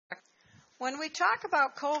When we talk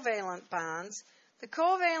about covalent bonds, the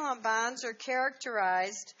covalent bonds are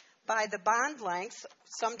characterized by the bond length,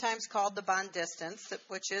 sometimes called the bond distance,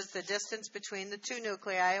 which is the distance between the two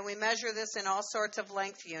nuclei. And we measure this in all sorts of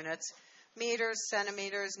length units, meters,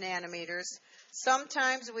 centimeters, nanometers.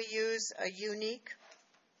 Sometimes we use a unique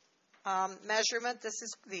measurement. This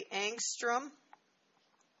is the angstrom,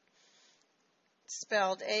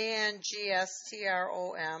 spelled A-N-G-S-T-R-O-M,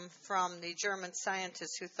 from the German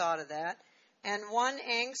scientists who thought of that. And 1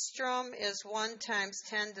 angstrom is 1 times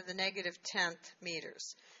 10 to the negative 10th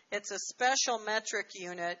meters. It's a special metric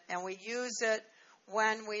unit, and we use it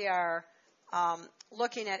when we are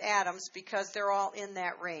looking at atoms because they're all in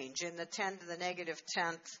that range, in the 10 to the negative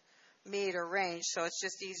 10th meter range. So it's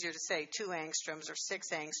just easier to say 2 angstroms or 6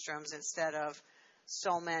 angstroms instead of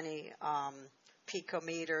so many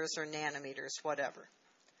picometers or nanometers, whatever.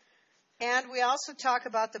 And we also talk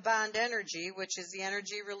about the bond energy, which is the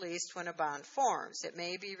energy released when a bond forms. It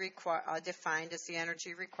may be defined as the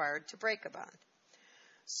energy required to break a bond.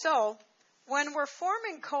 So, when we're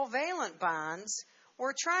forming covalent bonds,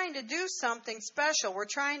 we're trying to do something special. We're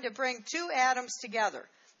trying to bring 2 atoms together.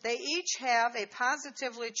 They each have a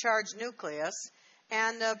positively charged nucleus,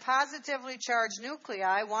 and the positively charged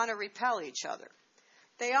nuclei want to repel each other.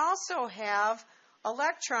 They also have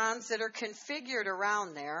electrons that are configured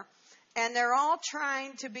around there, and they're all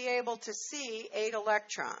trying to be able to see 8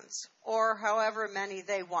 electrons, or however many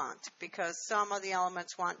they want, because some of the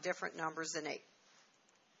elements want different numbers than 8.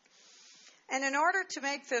 And in order to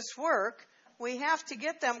make this work, we have to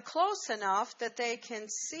get them close enough that they can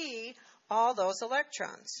see all those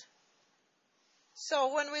electrons.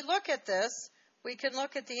 So when we look at this, we can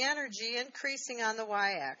look at the energy increasing on the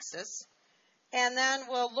y-axis, and then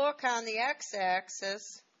we'll look on the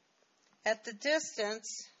x-axis at the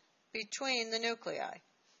distance between the nuclei.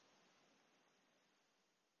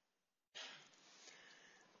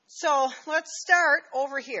 So let's start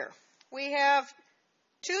over here. We have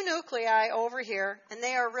 2 nuclei over here, and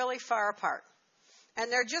they are really far apart. And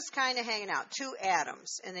they're just kind of hanging out, 2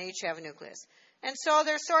 atoms, and they each have a nucleus. And so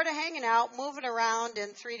they're sort of hanging out, moving around in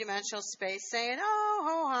 3-dimensional space, saying, oh,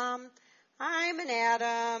 ho-hum, I'm an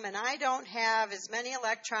atom, and I don't have as many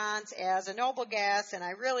electrons as a noble gas, and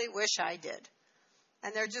I really wish I did.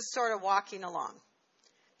 And they're just sort of walking along.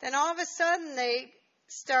 Then all of a sudden they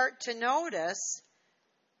start to notice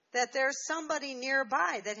that there's somebody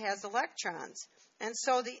nearby that has electrons. And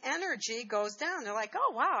so the energy goes down. They're like,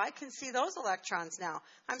 oh, wow, I can see those electrons now.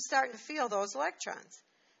 I'm starting to feel those electrons.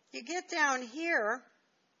 You get down here,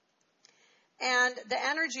 and the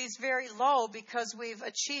energy is very low because we've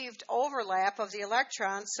achieved overlap of the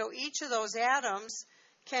electrons, so each of those atoms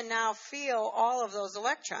can now feel all of those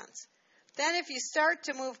electrons. Then if you start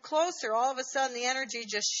to move closer, all of a sudden the energy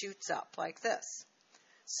just shoots up like this.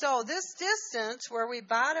 So this distance where we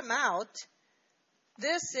bottom out,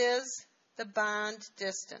 this is the bond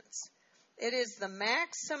distance. It is the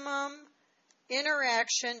maximum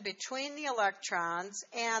interaction between the electrons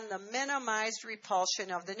and the minimized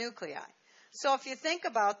repulsion of the nuclei. So if you think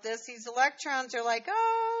about this, these electrons are like,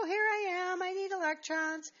 oh, here I am, I need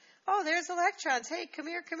electrons. Oh, there's electrons. Hey, come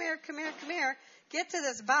here, come here, come here, come here. Get to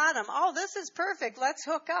this bottom. Oh, this is perfect. Let's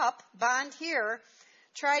hook up. Bond here.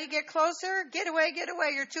 Try to get closer. Get away, get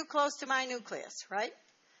away. You're too close to my nucleus, right?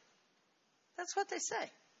 That's what they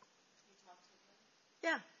say.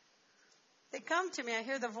 Yeah. They come to me. I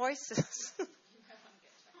hear the voices.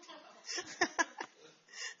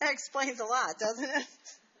 That explains a lot, doesn't it?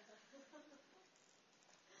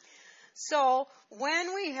 So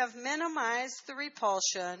when we have minimized the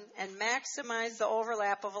repulsion and maximized the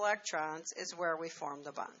overlap of electrons is where we form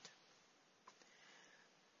the bond.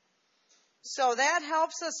 So that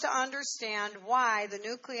helps us to understand why the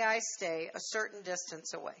nuclei stay a certain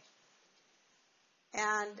distance away.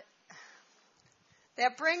 And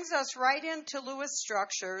that brings us right into Lewis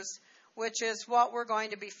structures, which is what we're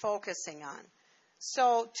going to be focusing on.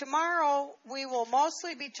 So tomorrow we will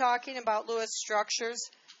mostly be talking about Lewis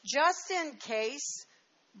structures. Just in case,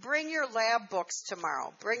 bring your lab books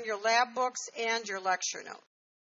tomorrow. Bring your lab books and your lecture notes.